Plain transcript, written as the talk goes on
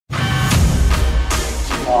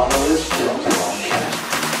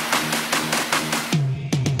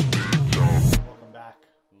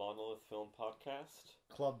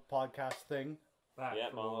club podcast thing. Back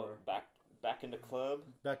in the club.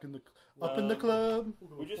 Back in the up in the club.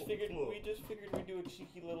 We just figured we'd do a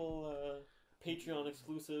cheeky little Patreon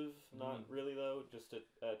exclusive. Not really though. Just a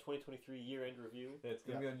 2023 year-end review. Yeah, it's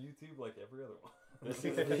gonna be on YouTube like every other one. This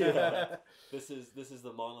is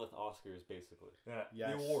the Monolith Oscars basically. Yeah,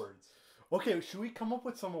 Yes. the awards. Okay, should we come up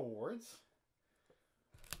with some awards?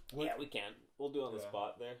 Yeah, we can. We'll do it on the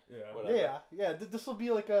spot there. Yeah. Whatever. Yeah. This will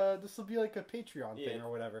be like a Patreon thing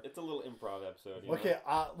or whatever. It's a little improv episode. Okay,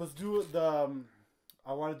 let's do the.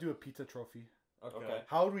 I want to do a pizza trophy. Okay.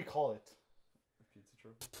 How would we call it? Pizza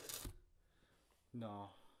trophy. No.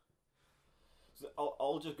 So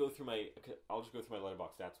I'll just go through my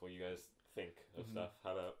letterbox stats while you guys think of stuff.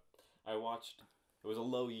 How about it was a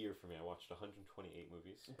low year for me. I watched 128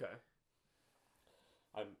 movies. Okay.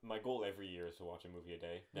 My goal every year is to watch a movie a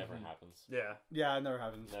day. Never happens. Yeah. Yeah, it never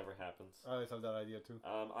happens. Never happens. I always have that idea too.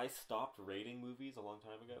 I stopped rating movies a long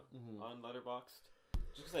time ago on Letterboxd,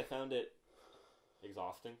 just because I found it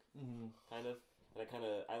exhausting, kind of. And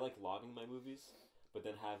I like logging my movies, but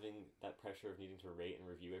then having that pressure of needing to rate and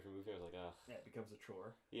review every movie, I was like, ugh. Yeah, it becomes a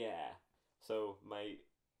chore. Yeah. So my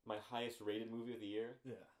highest rated movie of the year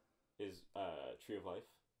is Tree of Life.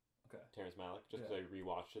 Okay. Terrence Malick, just because I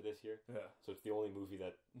rewatched it this year. Yeah. So it's the only movie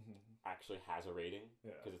that actually has a rating,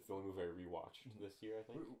 Yeah. because it's the only movie I rewatched this year, I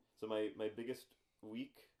think. So my biggest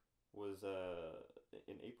week was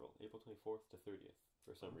in April 24th to 30th,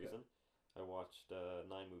 for some reason. I watched 9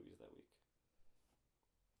 movies that week.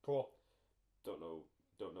 Cool. Don't know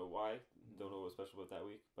why. Don't know what was special about that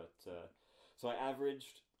week, but so I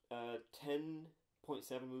averaged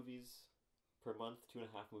 10.7 movies per month,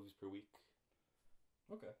 2.5 movies per week.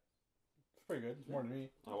 Okay. It's pretty good. It's more than me.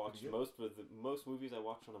 I watched most movies I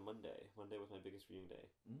watched on a Monday. Monday was my biggest viewing day.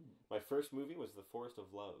 My first movie was The Forest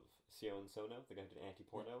of Love. Sion Sono, the guy who did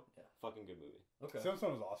anti-porno. Yeah. Fucking good movie. Okay.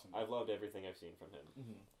 Samsung was awesome. I've loved everything I've seen from him.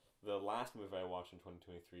 The last movie I watched in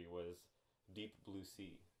 2023 was Deep Blue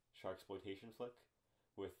Sea, sharksploitation flick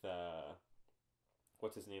with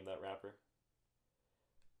what's his name, that rapper?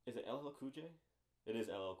 Is it LL Cool J? It is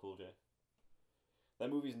LL Cool J. That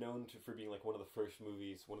movie's known for being like one of the first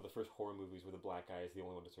horror movies where the black guy is the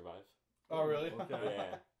only one to survive. Oh, really? Okay.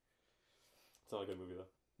 Yeah. It's not a good movie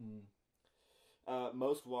though.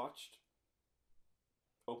 Most watched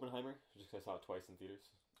Oppenheimer, just because I saw it twice in theaters.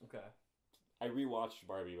 Okay. I rewatched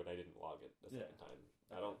Barbie, but I didn't log it the second time.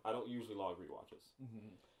 I don't usually log rewatches.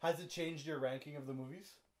 Has it changed your ranking of the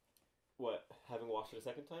movies? What? Having watched it a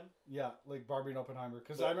second time? Yeah, like Barbie and Oppenheimer.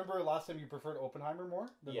 Because I remember last time you preferred Oppenheimer more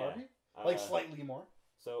than Barbie. Like slightly more.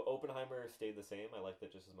 So Oppenheimer stayed the same. I liked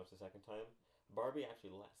it just as much the second time. Barbie actually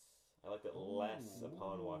less. I liked it less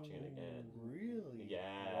upon watching it again. Really?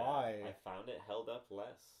 Yeah. Why? I found it held up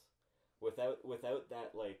less. Without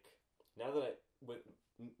that, like, now that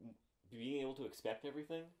being able to expect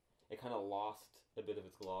everything, it kind of lost a bit of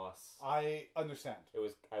its gloss. I understand.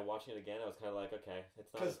 I watching it again, I was kind of like, okay,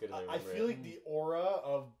 it's not as good as I remember. I feel like the aura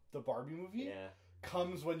of the Barbie movie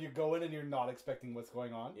comes when you go in and you're not expecting what's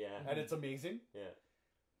going on. Yeah. And it's amazing. Yeah.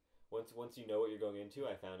 Once you know what you're going into,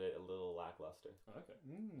 I found it a little lackluster. Okay.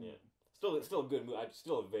 Yeah. Still a good movie.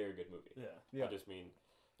 Still a very good movie. Yeah. I just mean,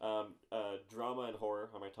 drama and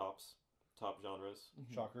horror are my top genres.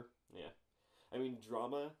 Shocker. Yeah. I mean,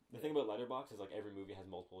 drama. The thing about Letterboxd is like every movie has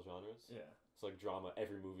multiple genres. Yeah. So like drama,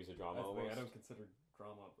 every movie's a drama. That's the thing, almost. I don't consider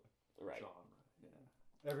drama a genre.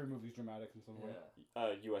 Yeah. Every movie's dramatic in some way.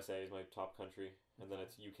 USA is my top country, and then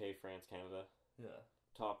it's UK, France, Canada. Yeah.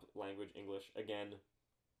 Top language, English. Again,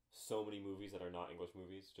 so many movies that are not English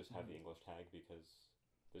movies just have the English tag because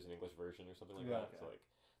there's an English version or something like that. Okay. So like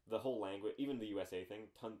the whole language, even the USA thing,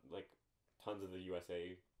 tons of the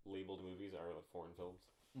USA labeled movies are like foreign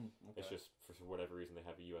films. Okay. It's just for whatever reason they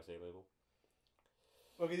have a USA label.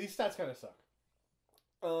 Okay, these stats kind of suck.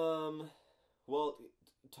 Well,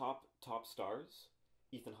 top stars,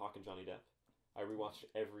 Ethan Hawke and Johnny Depp. I rewatched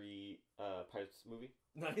every Pirates movie.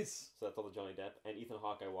 Nice. So that's all the Johnny Depp. And Ethan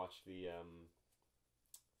Hawke, I watched the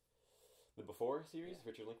Before series,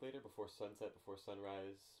 Richard Linklater, Before Sunset, Before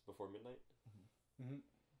Sunrise, Before Midnight.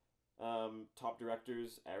 Top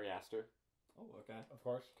directors, Ari Aster. Oh, okay. Of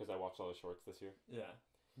course. Because I watched all the shorts this year. Yeah.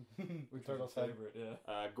 Which was your favorite,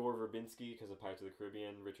 yeah. Gore Verbinski because of Pirates of the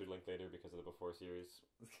Caribbean, Richard Linklater because of the Before series.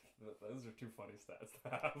 Those are two funny stats to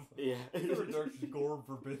have. Yeah. Favorite director Gore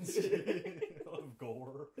Verbinski. I love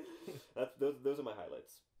Gore. Those are my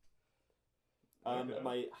highlights. Okay.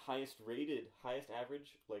 My highest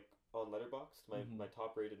average, like on Letterboxd, my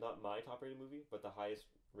top rated, not my top rated movie, but the highest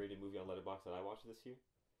rated movie on Letterboxd that I watched this year,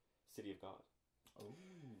 City of God. Oh.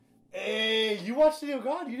 Hey, you watched City of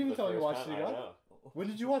God? You didn't even tell me you watched City of God? I know. When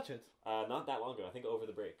did you watch it? Not that long ago. I think over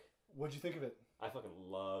the break. What'd you think of it? I fucking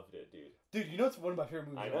loved it, dude. Dude, you know it's one of my favorite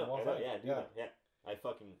movies. I know, yeah, dude, yeah. I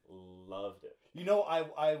fucking loved it. You know,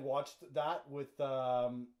 I watched that with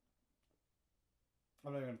I'm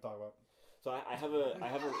not even gonna talk about it. So I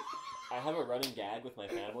have a running gag with my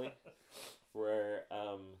family where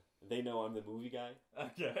they know I'm the movie guy.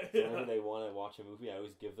 Okay. So whenever they want to watch a movie, I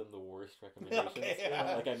always give them the worst recommendations. Okay,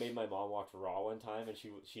 yeah. Like I made my mom watch Raw one time, and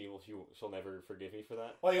she'll never forgive me for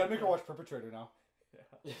that. Oh, you gotta make her watch Perpetrator now.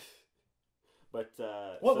 Yeah. But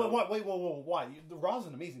wait, why? The Raw's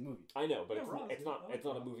an amazing movie. I know, but Yeah, it's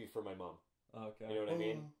not a movie for my mom. Okay. You know what I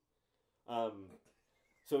mean?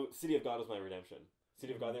 So City of God was my redemption.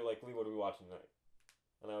 City of God, they were like, Lee, what are we watching tonight?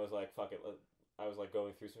 And I was like, fuck it. I was like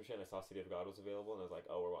going through some shit, and I saw City of God was available, and I was like,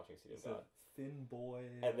 oh, we're watching City of God. Thin boy.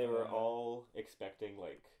 And they were all expecting,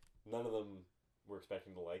 like, none of them were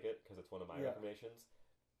expecting to like it because it's one of my recommendations.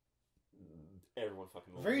 Everyone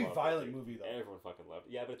fucking loved it. Very violent movie though. Everyone fucking loved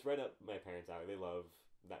it. Yeah, but it's right up my parents' alley. They love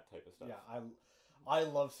that type of stuff. Yeah, I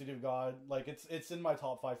love City of God. Like it's in my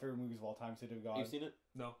top 5 favorite movies of all time. City of God. You've seen it?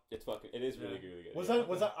 No. It is really good. Was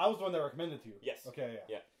that I was the one that recommended to you? Yes. Okay.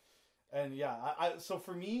 Yeah. Yeah. And yeah, I so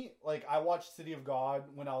for me, like I watched City of God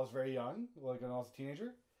when I was very young, like when I was a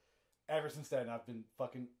teenager. Ever since then, I've been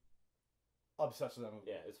fucking obsessed with that movie.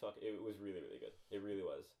 Yeah, it was really good. It really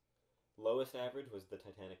was. Lowest average was the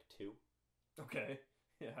Titanic 2. Okay.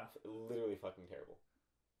 Yeah. Literally fucking terrible.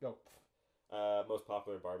 Go. Most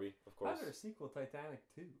popular Barbie, of course. How's there a sequel Titanic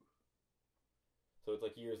 2? So it's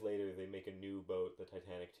like years later they make a new boat, the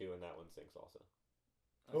Titanic 2, and that one sinks also.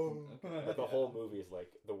 Oh. Okay. But the whole movie is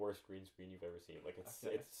like the worst green screen you've ever seen. Like it's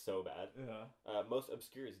so bad. Yeah. Most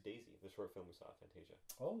obscure is Daisy, the short film we saw at Fantasia.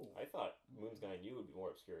 Oh. I thought Moon's Guy and You would be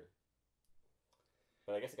more obscure.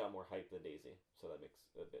 But I guess it got more hype than Daisy, so that makes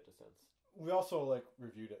a bit of sense. We also like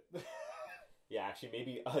reviewed it. Yeah, actually,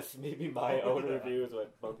 maybe my own review is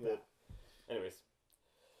what bumped it. Anyways,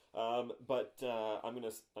 but I'm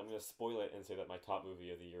gonna spoil it and say that my top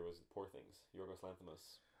movie of the year was Poor Things, Yorgos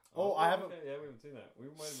Lanthimos. Oh, I haven't. Okay. Yeah, we haven't seen that. We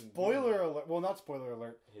might have been. Spoiler alert! Well, not spoiler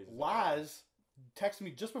alert. Laz texted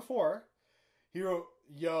me just before. He wrote,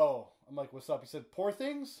 "Yo," I'm like, "What's up?" He said, "Poor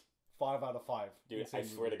Things, 5 out of 5." Dude, I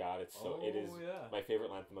swear to God, it's so. It is my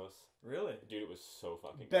favorite Lanthimos. Really? Dude, it was so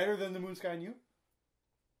fucking better than The Moon, Sky, and You.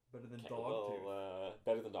 Better than Dogtooth.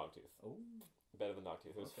 Better than Dogtooth. Oh. Better than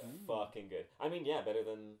Dogtooth. It was fucking good. I mean, yeah, better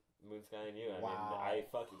than Moon, Sky, and You. I mean, I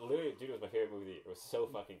fucking literally, dude, it was my favorite movie of the year. It was so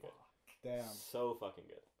fucking good. Damn. So fucking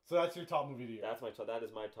good. So that's your top movie of the year. That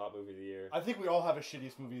is my top movie of the year. I think we all have a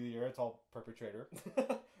shittiest movie of the year. It's all Perpetrator.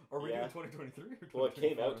 Are we doing 2023 or 2024? Well, it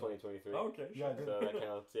came out 2023. Oh, okay, sure. Yeah, so that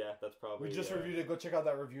counts. Yeah, that's probably. We just reviewed it. Go check out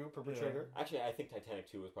that review, Perpetrator. Yeah. Actually, I think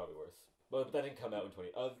Titanic 2 was probably worse. But that didn't come out in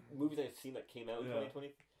 20. Movies I've seen that came out in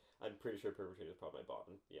 2020, I'm pretty sure Perpetrator is probably my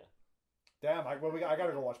bottom. Yeah. Damn, I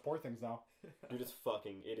gotta go watch Poor Things now. Dude,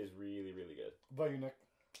 it is really, really good. What about you, Nick?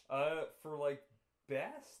 For like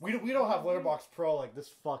best. We don't have Letterboxd Pro like this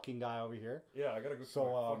fucking guy over here. Yeah, I gotta go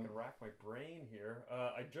fucking rack my brain here.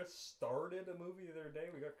 I just started a movie the other day.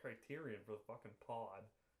 We got Criterion for the fucking pod.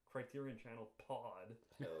 Criterion Channel Pod.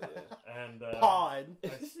 Hell yeah. And Pod.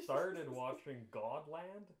 I started watching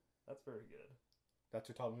Godland. That's very good. That's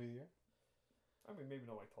your top movie of the year? I mean, maybe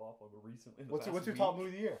not my top one, but recently. What's your top movie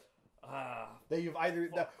of the year? That you've either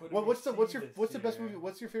what's the best movie?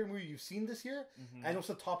 What's your favorite movie you've seen this year? Mm-hmm. And what's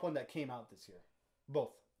the top one that came out this year?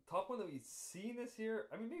 Both. Top one that we've seen this year?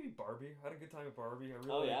 I mean, maybe Barbie. I had a good time at Barbie. I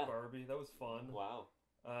really liked Barbie. That was fun. Wow.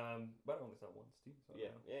 But I only saw once too. So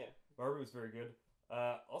yeah. Barbie was very good.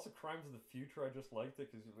 Also, Crimes of the Future. I just liked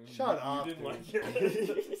it because you didn't like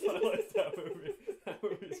it. So I liked that movie. That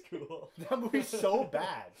movie's cool. That movie's so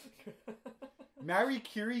bad. Mary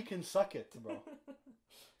Curie can suck it, bro.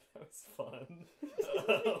 That was fun.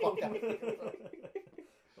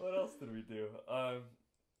 What else did we do? I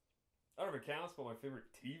don't know if it counts, but my favorite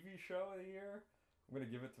TV show of the year, I'm gonna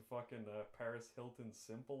give it to fucking Paris Hilton's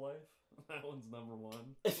Simple Life. That one's number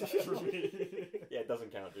one for me. Yeah, it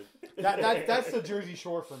doesn't count, dude. That's the Jersey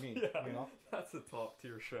Shore for me. Yeah, you know, that's a top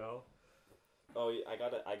tier show. Oh, yeah, I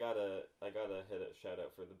gotta hit a shout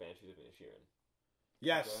out for the Banshees of Inisherin.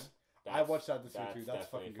 Yes, I watched that this year too. That's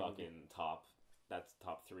fucking top. That's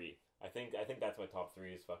top 3. I think that's my top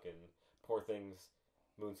 3 is fucking Poor Things,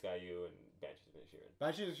 Moon, Sky, You, and Banshees of Inisherin.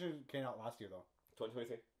 Banshees of Inisherin came out last year though.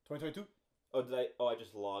 2023. 2022. Oh, did I? Oh, I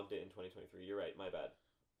just logged it in 2023. You're right. My bad.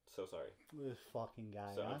 So sorry. This fucking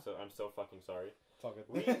guy. So I'm so fucking sorry. It's all good.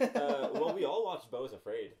 We all watched Beau is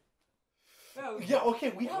Afraid. Yeah. Okay.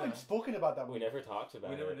 We haven't spoken about that movie. We never talked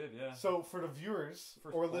about it. We never did. Yeah. So for the viewers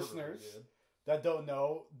or listeners, that don't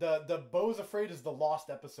know, the Beau's Afraid is the lost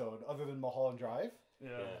episode other than Mulholland Drive.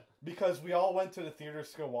 Yeah. Because we all went to the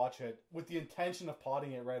theaters to go watch it with the intention of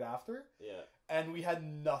potting it right after. Yeah. And we had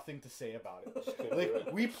nothing to say about it. Just couldn't do Like,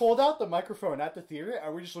 it. we pulled out the microphone at the theater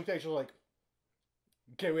and we just looked at each other like,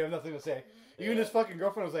 okay, we have nothing to say. Even Yeah. his fucking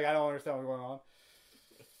girlfriend was like, I don't understand what's going on.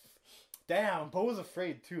 Damn, Beau was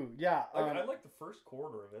Afraid too. Yeah. I like the first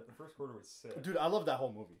quarter of it. The first quarter was sick. Dude, I love that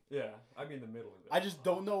whole movie. Yeah. I mean, the middle of it. I just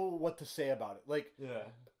don't know what to say about it. Like, Yeah.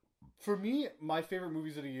 for me, my favorite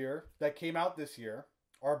movies of the year that came out this year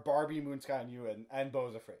are Barbie, Moon, Sky, and You, and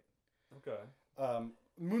Beau's Afraid. Okay.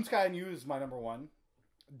 Moon, Sky, and You is my number one.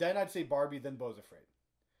 Then I'd say Barbie, then Beau's Afraid.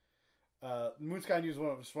 Moon, Sky, and You is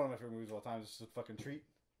just one of my favorite movies of all time. It's just a fucking treat.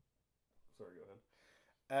 Sorry, go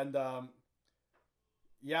ahead. And,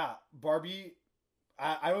 yeah, Barbie,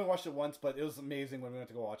 I only watched it once, but it was amazing when we went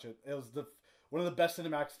to go watch it. It was one of the best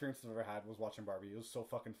cinematic experiences I've ever had was watching Barbie. It was so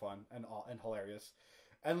fucking fun and hilarious.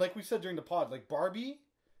 And like we said during the pod, like Barbie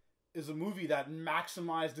is a movie that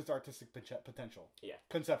maximized its artistic potential. Yeah.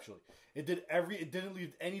 Conceptually. It didn't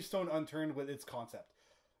leave any stone unturned with its concept.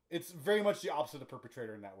 It's very much the opposite of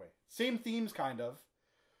Perpetrator in that way. Same themes, kind of,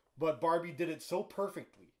 but Barbie did it so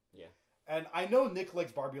perfectly. Yeah. And I know Nick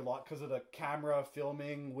likes Barbie a lot because of the camera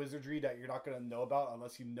filming wizardry that you're not going to know about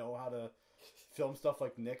unless you know how to film stuff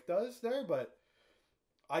like Nick does there, but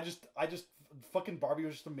I just fucking Barbie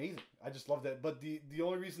was just amazing. I just loved it. But the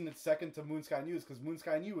only reason it's second to Moon, Sky, and You is because Moon,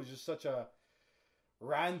 Sky, and You was just such a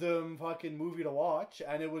random fucking movie to watch,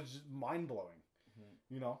 and it was just mind-blowing.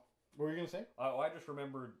 Mm-hmm. You know? What were you going to say? I just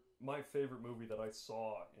remembered my favorite movie that I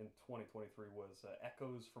saw in 2023 was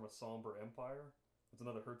Echoes from a Somber Empire. It's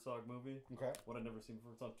another Herzog movie. Okay. One I've never seen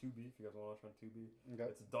before. It's on Tubi, if you guys want to watch it on Tubi. Okay.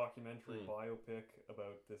 It's a documentary biopic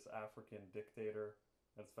about this African dictator.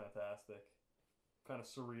 That's fantastic. Kind of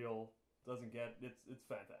surreal. Doesn't get it's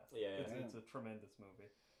fantastic. Yeah, It's a tremendous movie.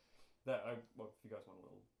 If you guys want a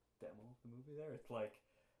little demo of the movie there, it's like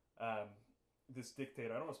this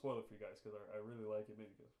dictator. I don't want to spoil it for you guys because I really like it.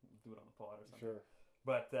 Maybe do it on the pod or something. Sure.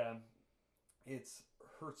 But it's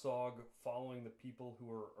Herzog following the people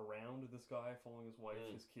who are around this guy, following his wife,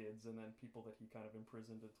 his kids, and then people that he kind of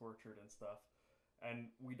imprisoned and tortured and stuff.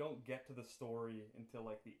 And we don't get to the story until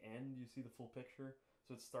like the end. You see the full picture.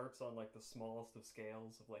 So it starts on like the smallest of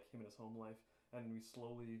scales of like him and his home life, and we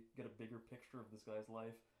slowly get a bigger picture of this guy's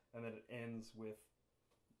life, and then it ends with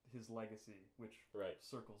his legacy, which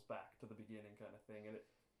circles back to the beginning kind of thing. And it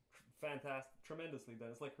fantastic, tremendously done.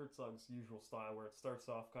 It's like Herzog's usual style, where it starts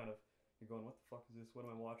off kind of you're going, what the fuck is this? What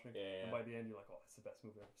am I watching? Yeah. And by the end, you're like, oh, it's the best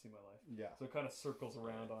movie I've ever seen in my life. Yeah. So it kind of circles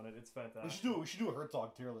around on it. It's fantastic. We should do a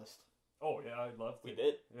Herzog tier list. Oh yeah, I'd love to. We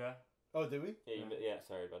did. Yeah. Oh, did we? Yeah,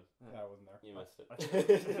 sorry, bud. Yeah, I wasn't there. You missed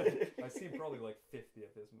it. I've seen probably like 50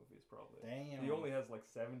 of his movies, probably. Damn. He only has like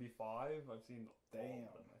 75. I've seen all Damn.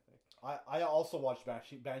 of them, I think. I also watched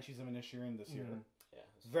Banshees of Inisherin this year. Yeah.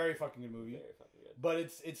 Very fucking good movie. Very fucking good. But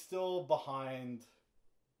it's still behind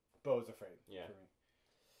Beau's Afraid. Yeah.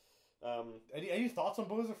 For me. Any thoughts on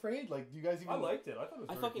Beau's Afraid? Like, do you guys even? I liked it. I thought it was.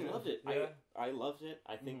 I very fucking good. loved it. Yeah. I loved it.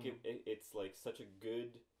 I think it's like such a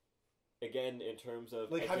good. Again, in terms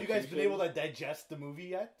of like, have you guys been able to digest the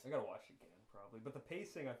movie yet? I gotta watch it again, probably. But the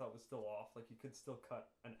pacing I thought was still off. Like, you could still cut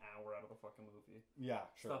an hour out of the fucking movie. Yeah,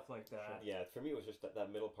 sure. Stuff like that. Sure. Yeah, for me it was just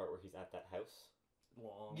that middle part where he's at that house.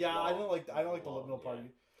 Long. Yeah, long, I don't like the middle part.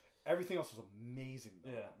 yeah. Everything else was amazing.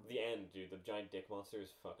 Though. Yeah. The end, dude. The giant dick monster is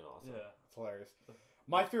fucking awesome. Yeah. It's hilarious.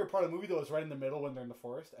 My favorite part of the movie though is right in the middle when they're in the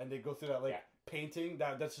forest and they go through that painting.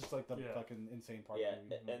 That's just like the fucking insane part. Yeah, of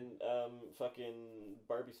the movie. and fucking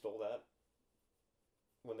Barbie stole that.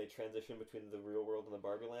 When they transition between the real world and the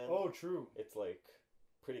Barbie land. Oh, true. It's like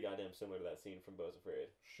pretty goddamn similar to that scene from Beau's Afraid.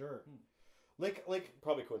 Sure. Like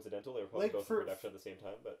probably coincidental. They were probably like both in production at the same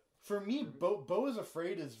time, but for me, Beau is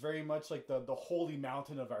Afraid is very much like the holy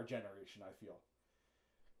mountain of our generation. I feel.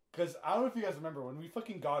 Because I don't know if you guys remember when we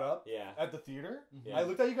fucking got up at the theater. Yeah. I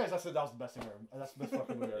looked at you guys. I said that was the best thing ever. That's the best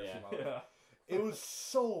fucking movie I've ever seen in my life. It was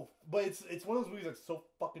so, but it's one of those movies that's so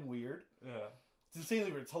fucking weird. Yeah. It's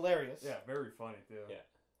insanely weird. It's hilarious. Yeah, very funny too. Yeah.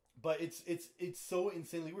 But it's so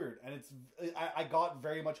insanely weird, and I got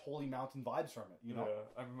very much Holy Mountain vibes from it, you know.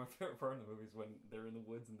 Yeah. I mean, my favorite part of the movie is when they're in the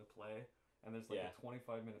woods in the play, and there's like a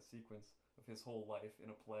 25-minute sequence of his whole life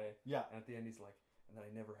in a play. Yeah. And at the end, he's like, and then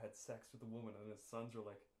I never had sex with a woman, and his sons are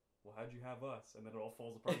like, well, how'd you have us? And then it all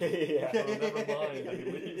falls apart. Yeah. Oh, never mind. And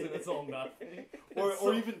he leaves, and it's all nothing.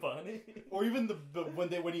 Or even funny. Or even the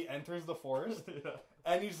when he enters the forest,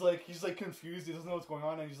 and he's like confused. He doesn't know what's going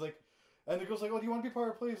on, and he's like, and the girl's like, "Oh, do you want to be part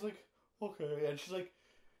of the play?" He's like, "Okay," and she's like,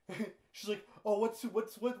 She's like, oh, what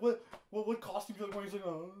costume do you like? He's like,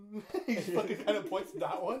 oh, he's fucking kind of points to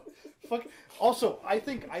that one. Fuck. Also, I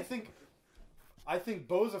think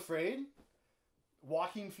Beau's Afraid,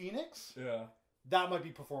 Joaquin Phoenix. Yeah. That might be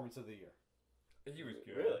performance of the year. He was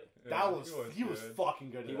good. Really? Yeah, he was fucking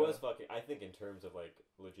good. He was fucking. I think in terms of like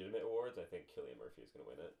legitimate awards, I think Cillian Murphy is going to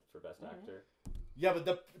win it for best actor. Yeah, but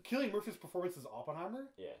the Cillian Murphy's performance as Oppenheimer,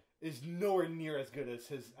 is nowhere near as good as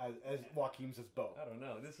his as Joaquin's as Beau. I don't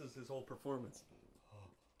know. This is his whole performance.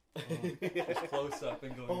 Just close up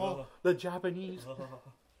and going. Oh, the Japanese. I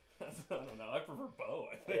don't know. I prefer Beau.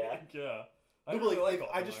 I think. Yeah.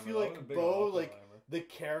 I just feel like Beau, like the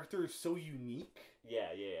character is so unique.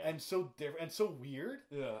 Yeah. And so different and so weird.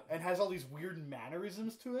 Yeah. And has all these weird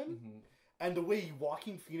mannerisms to him. Mm-hmm. And the way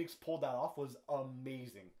Joaquin Phoenix pulled that off was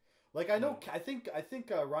amazing. Like I know, I think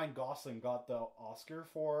Ryan Gosling got the Oscar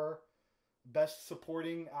for Best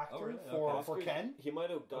Supporting Actor for Ken. He might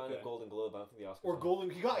have gotten a Golden Globe. I don't think the Oscar. Or Golden.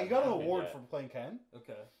 He got an award for playing Ken.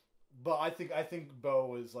 Okay. But I think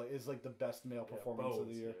Beau is like the best male performance of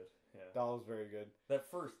the year. Good. Yeah. That was very good. That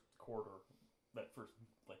first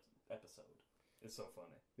episode is so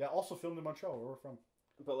funny. Yeah. Also filmed in Montreal, where we're from.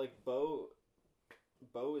 But like Beau's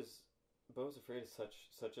Afraid is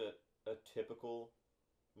such a typical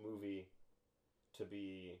movie to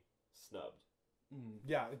be snubbed.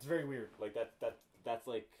 Yeah, it's very weird. Like that's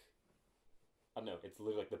like, I don't know, it's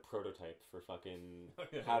literally like the prototype for fucking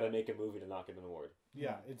how to make a movie to not get an award.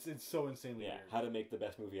 Yeah, it's so insanely weird. How to make the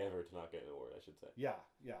best movie ever to not get an award, I should say. Yeah.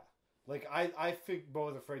 Like I think Beau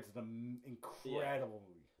is Afraid is an incredible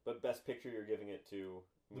movie. But best picture, you're giving it to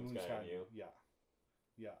Moon Sky and You.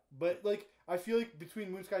 Yeah. But like I feel like between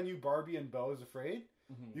Moon Sky and You, Barbie, and Beau is Afraid,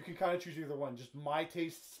 you can kind of choose either one. Just my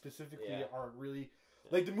tastes specifically are really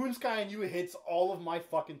like the Moon Sky and You hits all of my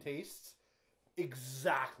fucking tastes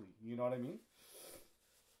exactly. You know what I mean?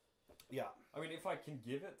 Yeah. I mean, if I can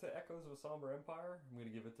give it to Echoes of a Somber Empire, I'm going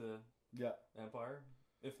to give it to Empire.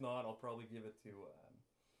 If not, I'll probably give it to.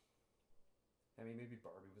 Maybe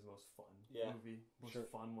Barbie was the most fun movie,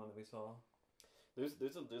 fun one that we saw. There's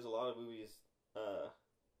a lot of movies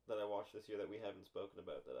that I watched this year that we haven't spoken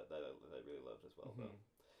about that I really loved as well. Though.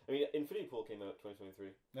 I mean, Infinity Pool came out 2023.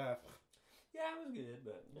 Yeah, it was good,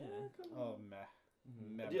 but oh meh.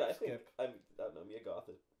 Dude, I think I don't know. Mia Goth's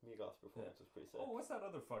performance was pretty sick. Oh, what's that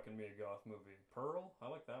other fucking Mia Goth movie? Pearl? I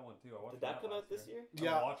like that one too. I watched. Did that come out this year?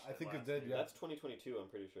 Yeah, I think it did. Yeah, that's 2022. I'm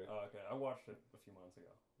pretty sure. Oh, okay. I watched it a few months ago.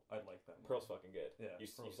 I like that movie. Pearl's fucking good. Yeah. You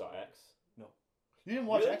saw X? No. You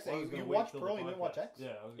didn't watch Really? X. You watched Pearl. You didn't watch X.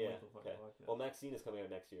 Yeah, I was going to wait till the fucking podcast. Well, Maxine is coming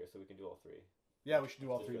out next year, so we can do all three. Yeah, we should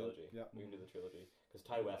do all three. Trilogy. Yeah, we can do the trilogy because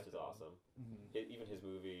Ty West is awesome. Even his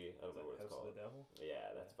movie, I don't remember what it's called. House of the Devil.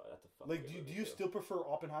 Yeah, that's a fucking. Like, do you still prefer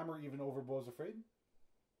Oppenheimer even over Beau's Afraid?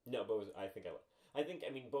 No, I think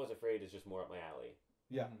Beau's Afraid is just more up my alley.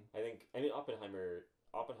 Yeah. I mean Oppenheimer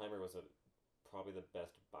was probably the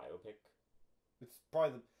best biopic. It's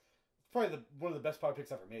probably one of the best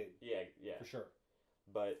biopics ever made. Yeah, for sure.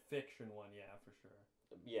 But fiction one, yeah, for sure.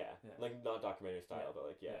 Yeah. Like not documentary style, but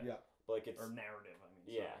like yeah. But like it's or narrative. I mean,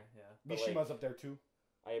 yeah. Mishima's up there too.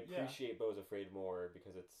 I appreciate Beau's Afraid more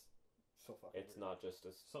because it's so fucking. It's not just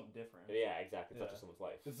something different. Yeah, exactly. It's not just someone's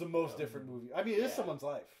life. It's the most different movie. I mean, it is someone's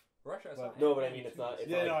life. Russia. No, but I mean, it's not. It's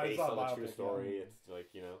not based on a true story. It's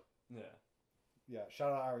like Yeah. Yeah.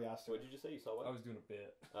 Shout out Ari Aster. What did you say? You saw what? I was doing a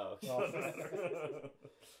bit. Oh.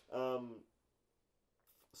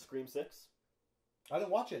 Scream 6. I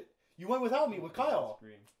didn't watch it. You went without me with Kyle.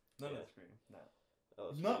 None of the Scream. No.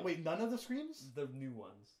 None of the Screams? The new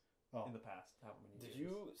ones. In the past, however many years. Did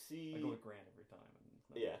you see? I go with Grant every time.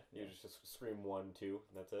 You just Scream 1, 2,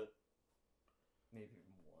 and that's it. Maybe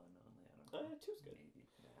 1 on that. 2's good.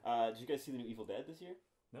 Maybe. Did you guys see the new Evil Dead this year?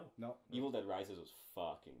 No. Evil Dead Rises was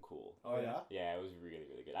fucking cool. Oh yeah. Yeah, it was really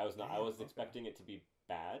really good. I was expecting it to be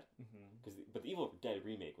bad but the Evil Dead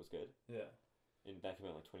remake was good. Yeah. And that came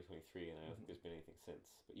out in like 2023, and I don't think there's been anything since.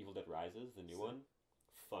 But Evil Dead Rises, the new one,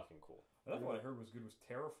 fucking cool. Another one I heard was good was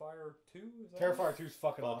Terrifier 2. Terrifier 2 is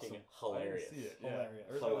fucking awesome. Hilarious. I didn't see it. Hilarious.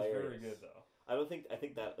 That was very good though. I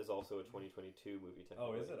think that is also a 2022 movie.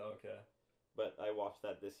 Oh, is it? Okay. But I watched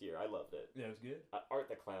that this year. I loved it. Yeah, it was good. Art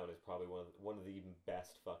the Clown is probably one of the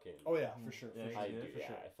best fucking. Oh yeah, for sure. I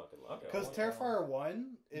fucking love it. Because Terrifier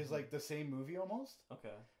 1 is like the same movie almost.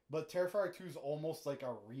 Okay. But Terrifier 2 is almost like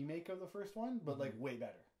a remake of the first one, but like way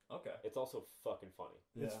better. Okay. It's also fucking funny.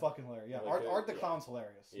 Yeah. It's fucking hilarious. Yeah, like Art the Clown's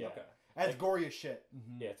hilarious. Yeah. Okay. And it's gory as shit.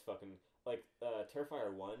 Yeah, it's fucking like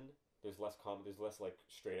Terrifier 1 there's less like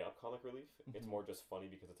straight up comic relief. It's more just funny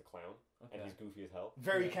because it's a clown and he's goofy as hell.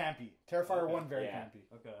 Very campy. Terrifier 1, very campy.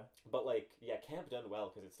 Okay. But like, camp done well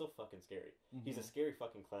because it's still fucking scary. He's a scary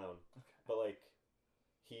fucking clown. Okay. But like,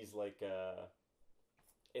 he's like,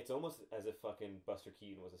 it's almost as if fucking Buster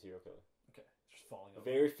Keaton was a serial killer. Okay. Just falling over.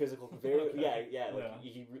 Very physical. Very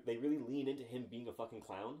Like they really lean into him being a fucking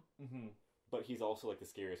clown. But he's also like the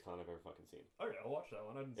scariest clown I've ever fucking seen. Okay, I'll watch that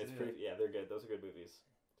one. I didn't see it. Yeah, they're good. Those are good movies.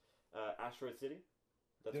 Asteroid City.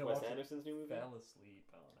 That's Wes Anderson's new movie. Fell asleep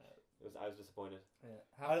on it. I was disappointed. Yeah,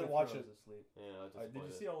 I didn't watch it. I was asleep. Yeah, I was disappointed.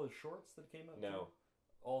 Did you see all his shorts that came out? No. Too?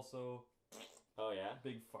 Also. Oh yeah.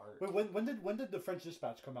 Big fart. Wait, when did the French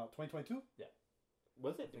Dispatch come out? 2022? Yeah.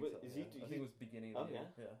 Was it? I think it was beginning of the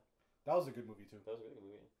year. Yeah. That was a good movie too. That was a really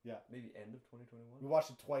good movie. Yeah. Maybe end of 2021. We watched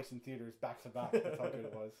it twice in theaters, back to back. That's how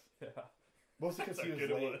good it was. Yeah. Mostly because he was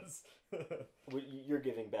late. You're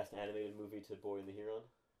giving best animated movie to Boy and the Heron.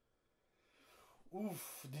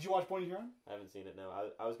 Oof! Did you watch Boy and the Heron? I haven't seen it. No,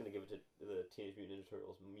 I was gonna give it to the Teenage Mutant Ninja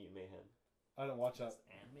Turtles Mutant Mayhem. I didn't watch that.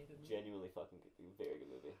 Animated movie? Genuinely fucking very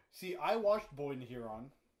good movie. See, I watched Boy and the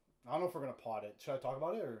Heron. I don't know if we're gonna pod it. Should I talk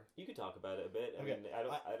about it or? You could talk about it a bit. I mean,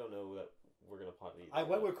 I don't know that we're gonna pod it either. I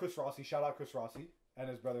went with Chris Rossi. Shout out Chris Rossi and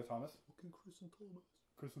his brother Thomas. Fucking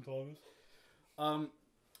Chris and Thomas.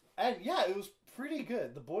 And yeah, it was pretty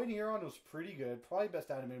good. The Boy and the Heron was pretty good. Probably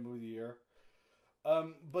best animated movie of the year.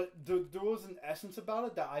 But there was an essence about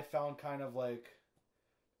it that I found kind of like,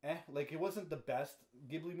 like it wasn't the best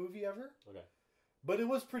Ghibli movie ever. Okay. But it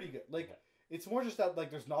was pretty good. Like, it's more just that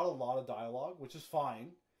like there's not a lot of dialogue, which is fine,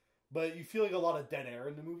 but you feel like a lot of dead air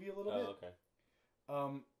in the movie a little bit.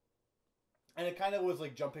 Okay. And it kind of was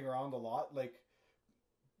like jumping around a lot, like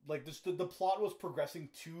just the plot was progressing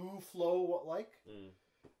too flow like.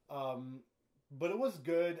 But it was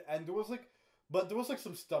good, and there was like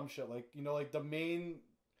some stump shit, like, you know, like the main,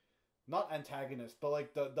 not antagonist, but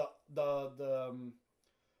like the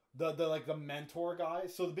like the mentor guy.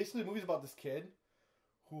 So basically the movie's about this kid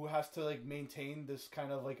who has to like maintain this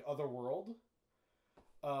kind of like other world.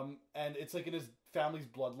 And it's like in his family's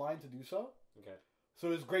bloodline to do so. Okay.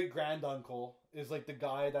 So his great granduncle is like the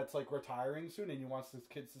guy that's like retiring soon and he wants his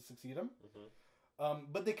kids to succeed him.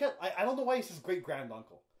 But they kept, I don't know why he's his great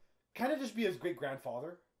granduncle. Kind of just be his great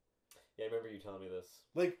grandfather. Yeah, I remember you telling me this.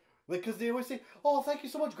 Like, because they always say, "Oh, thank you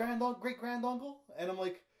so much, great granduncle," and I'm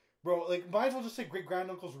like, bro, like, might as well just say great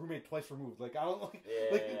granduncle's roommate twice removed. Like, I don't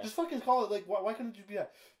just fucking call it. Like, why couldn't it just be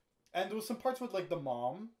that? And there was some parts with like the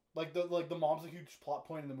mom, like the mom's a huge plot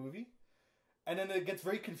point in the movie, and then it gets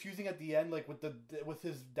very confusing at the end, like with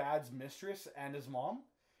his dad's mistress and his mom.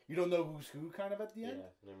 You don't know who's who, kind of at the end.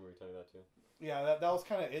 Yeah, I remember you telling me that too. Yeah, that was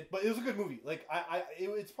kind of it, but it was a good movie. Like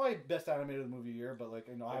it's probably best animated movie of the year, but like,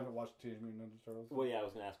 you know, I haven't watched Teenage Mutant Ninja Turtles. Well, yeah, I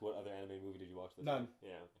was gonna ask, what other animated movie did you watch this None.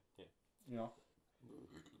 year? Yeah. You know.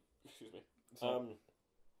 Excuse me. So,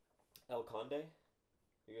 El Conde.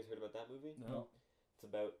 You guys heard about that movie? No. It's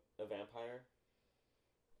about a vampire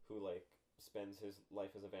who like spends his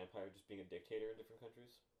life as a vampire just being a dictator in different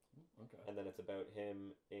countries. Okay. And then it's about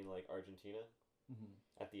him in like Argentina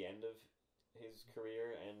at the end of his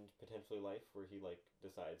career and potentially life, where he like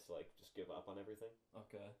decides to like just give up on everything.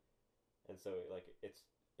 Okay. And so like it's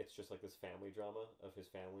just like this family drama of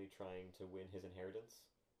his family trying to win his inheritance.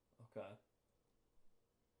 Okay.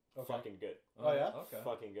 Fucking good. Oh yeah. Okay.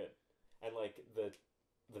 Fucking good. And like the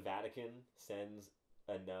Vatican sends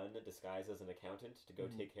a nun disguised as an accountant to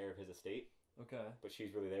go take care of his estate. Okay. But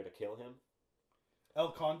she's really there to kill him.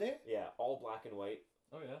 El Conde? Yeah, all black and white.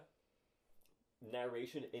 Oh yeah.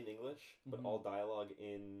 Narration in English, but all dialogue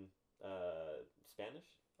in Spanish.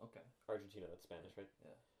 Okay. Argentina, that's Spanish, right?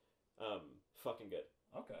 Yeah. Fucking good.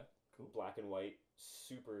 Okay. Cool. Black and white,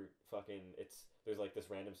 super fucking. There's like this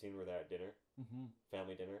random scene where they're at dinner,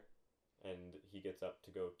 family dinner, and he gets up to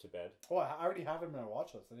go to bed. Oh, I already have him in my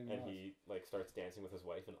watch list. I didn't even and he like starts dancing with his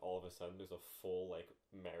wife, and all of a sudden there's a full like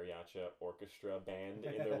mariachi orchestra band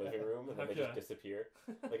in their living room, and then they just disappear.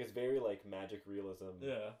 Like, it's very like magic realism.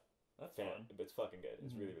 Yeah. That's fun. But it's fucking good.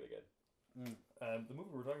 It's really, really good. The movie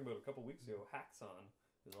we were talking about a couple weeks ago, Haxon,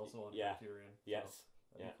 is also on Criterion. Yes.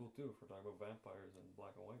 So that'd be cool too if we're talking about vampires and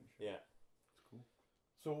black and white and shit. Yeah. It's cool.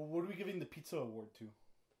 So what are we giving the pizza award to?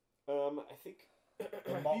 I think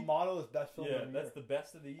Monolith best film of the year. That's the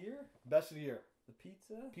best of the year? Best of the year. The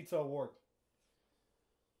pizza? Pizza award.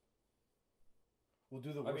 We'll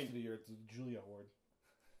do the worst of the year. It's the Julia award.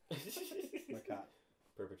 My cat.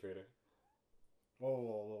 Perpetrator.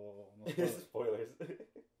 Whoa. No spoilers.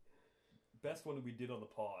 Best one that we did on the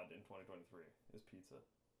pod in 2023 is pizza.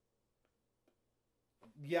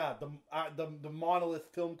 Yeah, the Monolith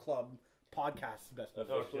Film Club podcast best.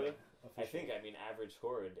 Officially? I think, average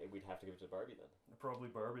score, we'd have to give it to Barbie then. Probably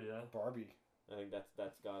Barbie, yeah. Barbie. I think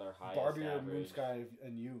that's got our highest Barbie or average. Moon Sky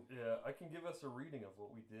and You. Yeah, I can give us a reading of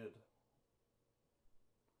what we did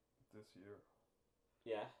this year.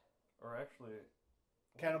 Yeah. Or actually...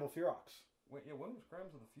 Cannibal Ferox. Wait, yeah, when was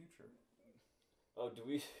Crimes of the Future? Oh, do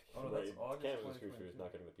we... Oh, no, that's August Cannibal 2022. Ferox is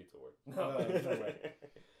not getting the pizza award. No. No way.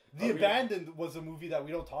 The Abandoned was a movie that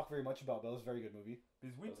we don't talk very much about, but it was a very good movie.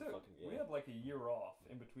 Because Yeah. we had like a year off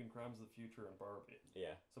in between Crimes of the Future and Barbie.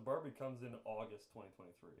 Yeah. So Barbie comes in August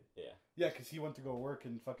 2023. Yeah. Yeah, because he went to go work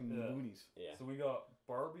in fucking Yeah. Goonies. Yeah. So we got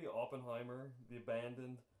Barbie, Oppenheimer, The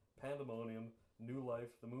Abandoned, Pandemonium, New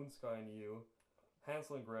Life, The Moon, Sky, and You,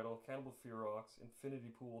 Hansel and Gretel, Cannibal Ferox,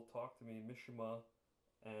 Infinity Pool, Talk to Me, Mishima,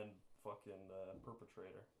 and fucking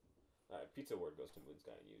Perpetrator. Alright, pizza award goes to Moon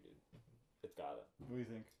Sky and You, dude. It's gotta. What do you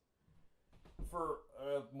think? For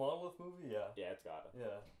a Monolith movie, yeah. Yeah, it's gotta.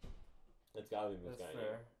 Yeah, It's gotta be Moon that's Sky and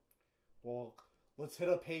fair. Well, let's hit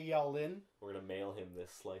up Hey Yao Lin. You. We're gonna mail him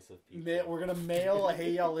this slice of pizza. We're gonna mail a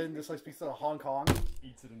Hey Yao Lin this like pizza to Hong Kong.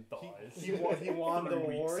 Eats it and dies. He won the 3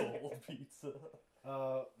 weeks award. old pizza.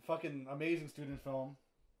 Fucking amazing student film.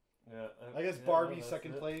 Yeah. I guess yeah, Barbie no, that's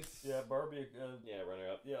second it. place. Yeah, Barbie. Yeah, runner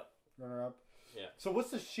up. Yeah. Runner up. Yeah. So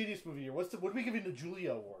what's the shittiest movie here? What are we giving the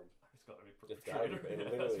Julia Award? It's gotta be It's gotta be- Perpetrator.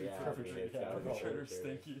 it literally, It has to be yeah, Perpetrator. it's gotta be Perpetrator's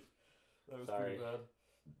Perpetrator. stinky. That was Sorry. pretty bad.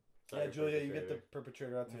 Sorry, Yeah, Julia, you get the Perpetrator.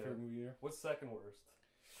 Perpetrator. That's your Yeah. favorite movie here. What's second worst?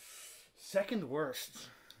 Second worst.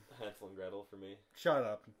 Hansel and Gretel for me. Shut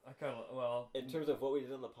up. I kind of In terms of what we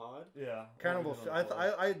did on the pod, yeah. Cannibal. What are we doing on the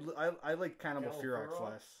board? I like Cannibal Cannibal Ferox Ferox?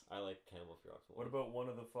 less. I like Cannibal Ferox more. What about one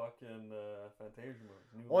of the fucking Fantasia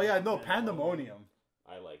movies? New Oh yeah, Life, no, Pandemonium.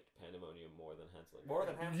 I liked Pandemonium more than Hansel and More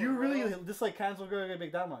Gretel. than Hansel You and really Gretel? dislike Hansel and Gretel gonna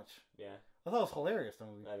make that much? Yeah, I thought it was hilarious. The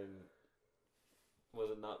movie. I didn't. Was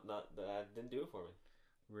it not that didn't do it for me?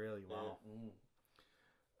 Really? Wow. Mm.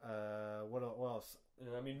 What else?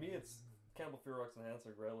 Yeah, I mean, me, it's Cannibal Ferox and Hansel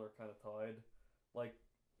and Gretel are kind of tied. Like,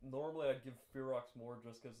 normally I'd give Ferox more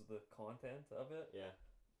just because of the content of it, Yeah.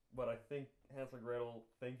 but I think Hansel and Gretel,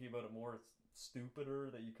 thinking about it more, it's stupider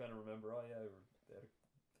that you kind of remember, oh yeah, they had a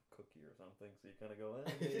cookie or something, so you kind of go,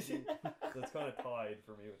 maybe. So it's kind of tied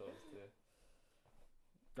for me with those two.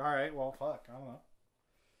 All right. Well, fuck. I don't know.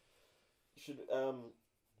 Should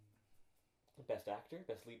best actor,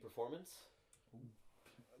 best lead performance.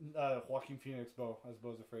 Joaquin Phoenix, as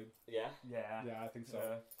Bo's Afraid. Yeah. Yeah. Yeah, I think so.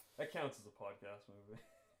 Yeah. That counts as a podcast movie.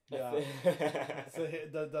 Yeah. So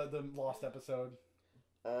the lost episode.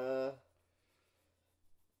 Yeah.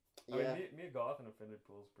 I mean, Mia Goth in Infinity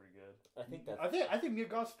Pool is pretty good. I think that's. I think Mia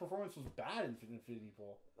Goth's performance was bad in Infinity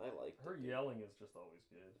Pool. I like Her yelling is just always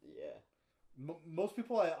good. Yeah. Most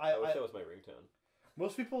people I wish that was my ringtone.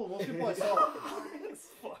 most people I saw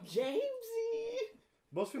Jamesy.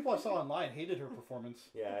 most people I saw online hated her performance.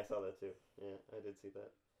 Yeah, I saw that too. Yeah, I did see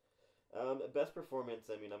that. Best performance.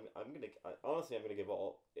 I mean, I'm gonna give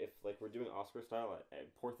all. If like we're doing Oscar style,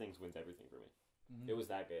 Poor Things wins everything for me. Mm-hmm. It was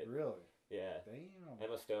that good. Really? Yeah. Damn.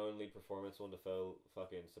 Emma Stone lead performance, Willem Dafoe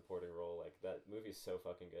fucking supporting role. Like that movie is so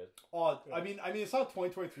fucking good. Oh, I mean, it's not a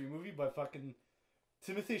 2023 movie, but fucking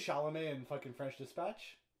Timothée Chalamet and fucking French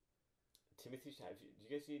Dispatch. Timothy, did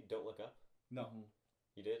you guys see Don't Look Up? No. Mhm.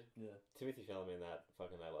 You did? Yeah. Timothy Chalamet in that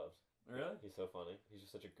fucking I loved. Really? He's so funny. He's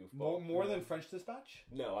just such a goofball. More than French Dispatch?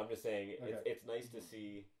 No, I'm just saying Okay. it's nice to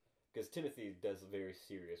see because Timothy does very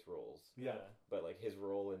serious roles, Yeah. but like his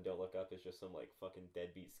role in Don't Look Up is just some like fucking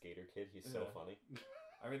deadbeat skater kid. He's so Yeah. funny.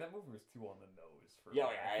 I mean, that movie was too on the nose for Yeah,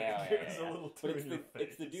 me. yeah. It was a little too But in your face.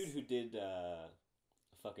 it's the dude who did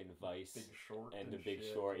fucking Vice Big Short and The and Big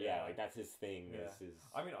shit, Short. Yeah, yeah. like that's his thing. Yeah. Is his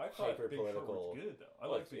I mean, I thought Big Short hyper-political- was good, though. I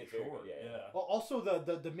Well, like Big it's very Short. good, yeah. Well, also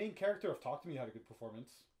the main character of Talk to Me had a good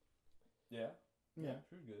performance. Yeah. Yeah.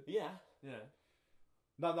 She was good. Yeah. Yeah.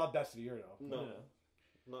 Not best of the year though. No, Yeah.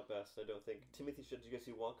 not best. I don't think. Timothy, did you guys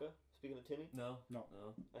see Wonka? Speaking of Timmy, No. No.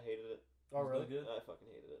 No. I hated it. Oh It's really? not good. I fucking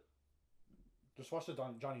hated it. Just watch the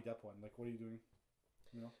Johnny Depp one. Like, what are you doing?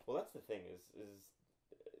 You know. Well, that's the thing is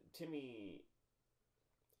Timmy.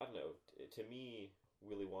 I don't know. To me,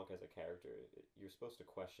 Willy Wonka as a character, you're supposed to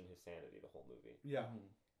question his sanity the whole movie, Yeah. Mhm.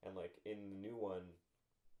 and like in the new one,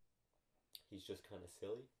 he's just kind of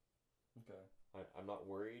silly. Okay. I'm not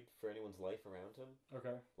worried for anyone's life around him.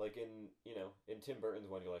 Okay. Like in Tim Burton's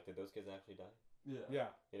one, you're like, did those kids actually die? Yeah. Yeah.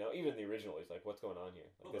 You know, even the original, he's like, what's going on here?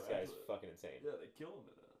 Like Well, this they're guy's actually- fucking insane. Yeah, they kill him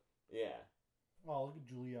in that. Yeah. Oh, look at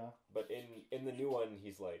Julia. But in the new one,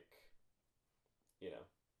 he's like, you know,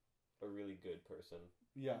 a really good person,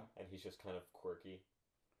 Yeah. and he's just kind of quirky.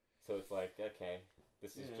 So it's like, okay,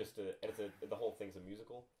 this is Yeah. just the whole thing's a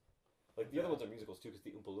musical. Like the other ones are musicals too, because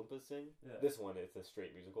the Oompa Loompas sing. Yeah. This one, it's a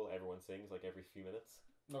straight musical. Everyone sings like every few minutes.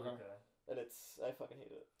 Okay. And I fucking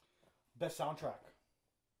hate it. Best soundtrack.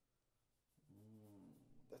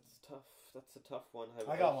 That's tough. That's a tough one.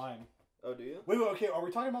 I got mine. Oh, do you? Wait, okay. Are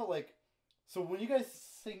we talking about like? So when you guys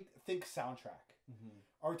think soundtrack,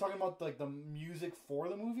 are we talking about like the music for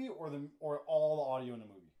the movie or all the audio in the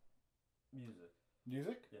movie? Music.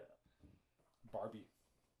 Music? Yeah. Barbie.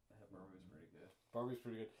 Barbie was pretty good. Barbie's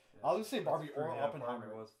pretty good. Yeah. I was gonna say Barbie or Oppenheimer.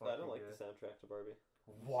 I don't like the soundtrack to Barbie.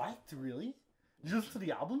 What? Really? You listen to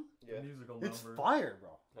the album? Yeah. The musical It's numbers. fire,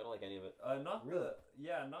 bro. I don't like any of it. Not Really?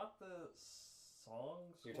 not the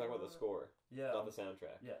songs. You're talking about the score, Yeah. not the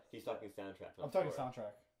soundtrack. Yes. He's talking soundtrack. Not I'm talking score.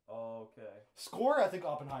 soundtrack. Oh, okay. Score, I think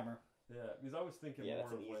Oppenheimer. Yeah, because I was thinking Yeah, more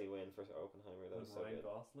that's an of easy like, win for Oppenheimer. That when was so Ryan good.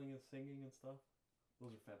 Gosling is singing and stuff.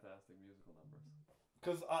 Those are fantastic musical numbers.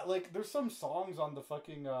 Cause like there's some songs on the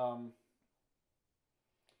fucking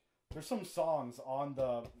there's some songs on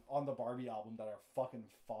the Barbie album that are fucking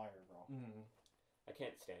fire, bro. Mm-hmm. I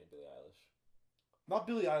can't stand Billie Eilish. Not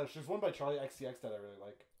Billie Eilish. There's one by Charlie XCX that I really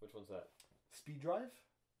like. Which one's that? Speed Drive.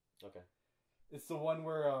 Okay. It's the one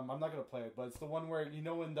where I'm not gonna play it, but it's the one where you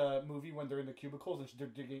know in the movie when they're in the cubicles and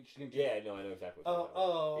Yeah, no, I know exactly. What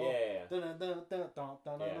oh yeah. I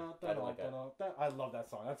don't like that. I love that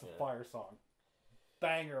song. That's a fire song.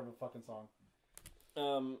 Banger of a fucking song.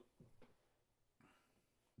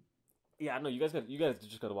 Yeah, no, you guys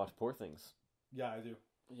just gotta watch Poor Things. Yeah, I do.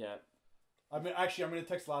 Yeah. I mean, actually, I'm gonna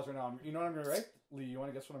text Laz right now. You know what I'm gonna write? Lee, you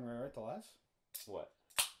want to guess what I'm gonna write to Laz? What?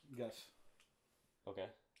 Guess. Okay.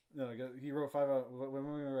 No, he wrote 5 out. What am I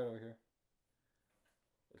gonna write over here?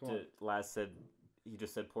 Come on. Laz said he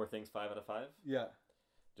just said Poor Things 5 out of 5. Yeah.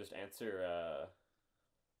 Just answer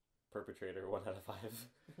perpetrator 1 out of 5.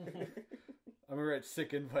 I'm gonna write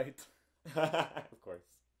sick invite. Of course.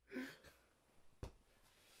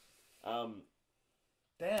 Damn,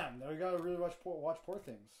 now we gotta really watch Poor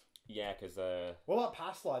Things. Yeah, because What about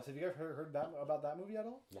Past Lives? Have you guys heard about that movie at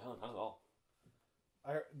all? no, not at all.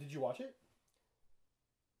 Did you watch it?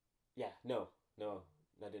 Yeah, no,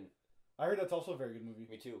 I didn't. I heard that's also a very good movie.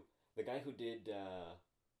 Me too. The guy who did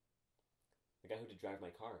Drive My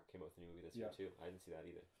Car came out with a new movie this year too. I didn't see that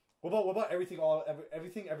either. What about Everything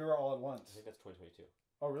Everywhere All at Once? I think that's 2022.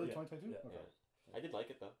 Oh, really? Yeah. 2022? Yeah. Okay. Yeah. I did like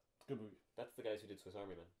it though. It's a good movie. That's the guys who did Swiss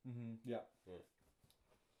Army Man. Mm-hmm. Yeah.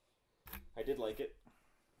 I did like it,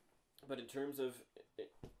 but in terms of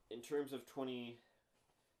 20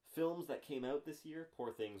 films that came out this year,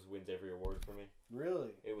 Poor Things wins every award for me.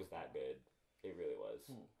 Really? It was that good. It really was.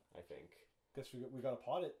 I think. Guess we gotta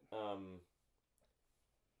pot it. I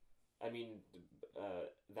mean,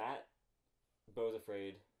 that Beau's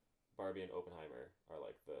Afraid, Barbie, and Oppenheimer are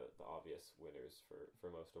like the obvious winners for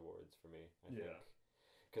most awards for me. I think.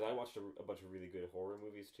 Because I watched a bunch of really good horror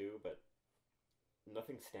movies too, but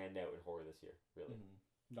nothing stand out in horror this year, really.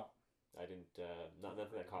 Mm-hmm. No. I didn't.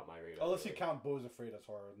 Nothing that caught my radar. Unless you really. count Beau's Afraid as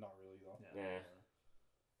horror, not really though. Yeah.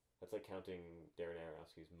 That's like counting Darren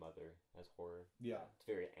Aronofsky's Mother as horror. Yeah. It's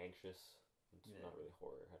very anxious. It's not really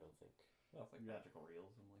horror, I don't think. Well, it's like magical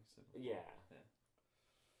realism, like you said before. Yeah.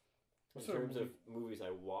 What In sort of terms of movies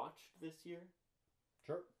I watched this year,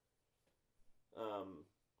 Sure.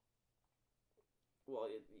 well,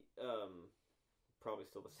 probably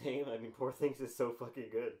still the same. I mean, Poor Things is so fucking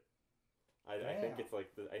good. I think it's like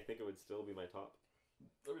I think it would still be my top.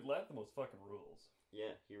 I mean, Lanthimos fucking rules.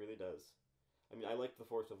 Yeah, he really does. I mean, I like The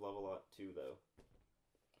Force of Love a lot too, though.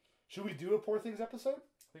 Should we do a Poor Things episode?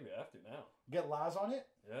 I think we have to now. Get Laz on it?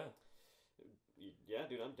 Yeah. Yeah,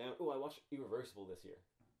 dude, I'm down. Oh, I watched Irreversible this year.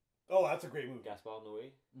 Oh, that's a great movie. Gaspar Noé.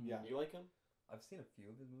 Yeah. You like him? I've seen a few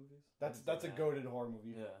of his movies. That's a goated horror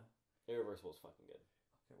movie. Yeah. Irreversible is fucking good.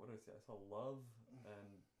 Okay, what did I see? I saw Love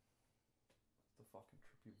and the fucking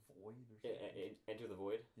Trippy Void or something. Enter the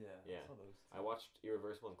Void. Yeah. Yeah. I saw those two. I watched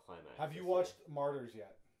Irreversible and Climax. Have you this watched year. Martyrs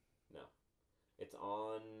yet? No. It's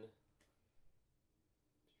on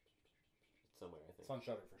somewhere, I think. It's on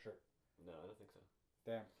Shudder for sure. No, I don't think so.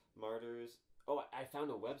 Damn. Martyrs. Oh, I found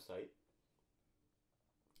a website.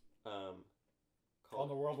 On Called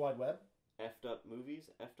the World Wide Web? Effed Up Movies,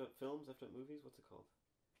 Effed Up Films, Effed Up Movies. What's it called?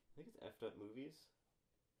 I think it's Effed Up Movies.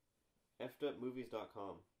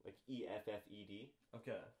 EffedUpMovies.com. Like EFFED.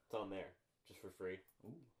 Okay. It's on there, just for free.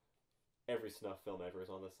 Ooh. Every snuff film ever is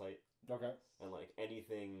on the site, Okay. and like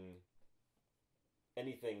anything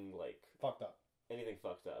like Fucked up. anything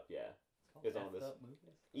fucked up, yeah. It's Is on Effed this. Up Movies?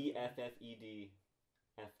 EFFED.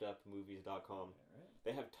 EffedUpMovies.com. Alright.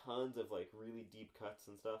 They have tons of like really deep cuts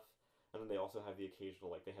and stuff, and then they also have the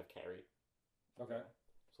occasional like they have Carrie. Okay.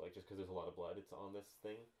 So like just because there's a lot of blood, it's on this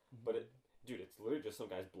thing. But dude, it's literally just some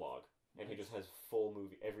guy's blog. and he just has full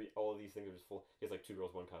movie. All of these things are just full. He has like Two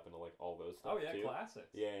Girls, One Cup, and like all those stuff. Oh yeah, too.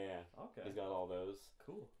 classics. Yeah. Okay. He's got all those.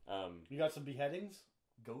 Cool. You got some beheadings?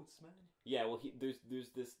 Goats, man. Yeah. Well, there's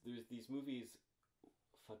these movies,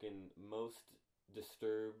 fucking most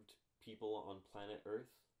disturbed people on planet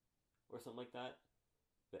Earth, or something like that.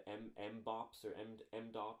 The MBOPs or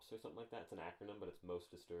MDOPs or something like that. It's an acronym, but it's most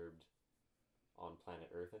disturbed on planet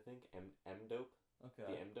Earth, I think. MDOPE. Okay.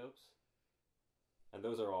 The MDOPes. And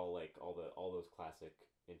those are all like all those classic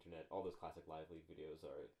internet, all those classic live leak videos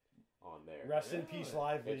are on there. Rest in peace,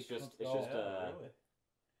 live leak. It's just really.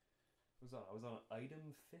 I was on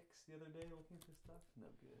Item Fix the other day looking for stuff. No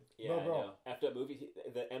good. Yeah, No, bro. I know. After that movie,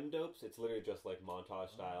 the MDOPes, it's literally just like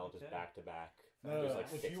montage style, just back to back. No, There's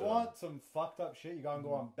like if 6 you of want them. some fucked up shit, you gotta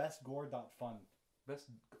go on bestgore.fun.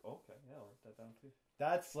 Okay, yeah, I'll write that down too.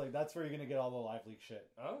 That's where you're gonna get all the live leak shit.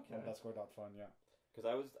 Okay. On bestgore.fun, yeah. Because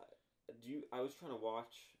I was trying to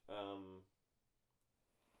watch.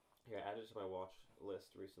 Here, I added it to my watch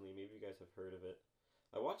list recently. Maybe you guys have heard of it.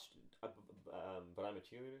 I watched, But I'm a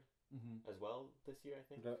Cheerleader as well this year. I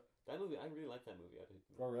think that movie. I really like that movie.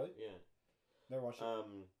 Oh really? Yeah. Never watched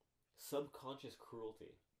it. Subconscious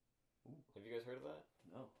Cruelty. Ooh. Have you guys heard of that?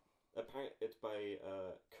 No. Apparently, it's by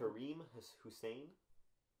Kareem Hussein,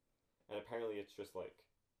 and apparently it's just like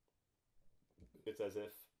it's as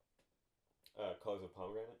if Colors of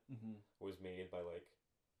Pomegranate was made by like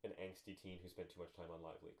an angsty teen who spent too much time on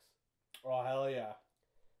live leaks. Oh hell yeah!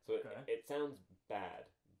 So it sounds bad,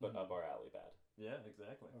 but up our alley bad. Yeah,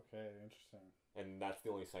 exactly. Okay, interesting. And that's the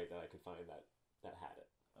only site that I could find that had it.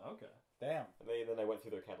 Okay. Damn. And then I went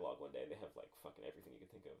through their catalog one day, and they have like fucking everything you can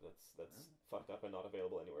think of. That's fucked up and not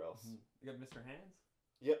available anywhere else. You got Mr. Hands?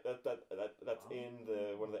 Yep, that's in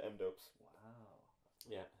one of the MDOPes. Wow.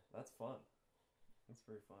 Yeah. That's fun. That's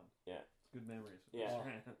very fun. Yeah. It's good memories. Yeah.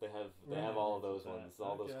 Mr. Hands. They have all of those ones,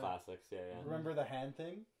 all those classics. Yeah. Remember the hand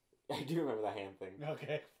thing? I do remember the hand thing.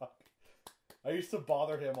 Okay, fuck. I used to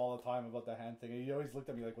bother him all the time about the hand thing, and he always looked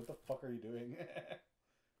at me like, "What the fuck are you doing?"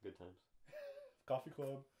 Good times. Coffee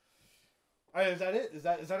club. All right, is that it? Is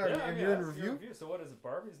that our year in review? So what is it?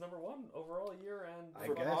 Barbie's number one overall year, and I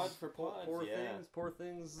for guess. pods, poor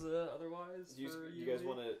things. Otherwise, do you guys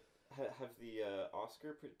want to have the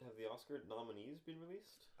Oscar nominees been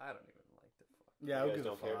released? I don't even like the fuck. Yeah, You I guys don't give a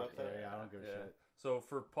don't care fuck. about that? Yeah, I don't give a shit. So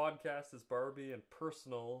for podcast, it's Barbie, and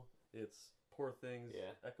personal, it's Poor Things.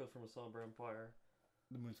 Yeah. Echoes from a Somber Empire.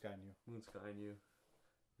 The Moon, Sky, and You. Moon, Sky, and You.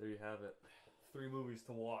 There you have it. 3 movies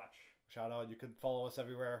to watch. Shout out. You can follow us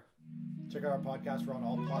everywhere. Check out our podcast. We're on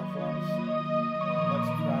all platforms. Like,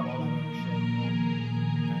 subscribe, all that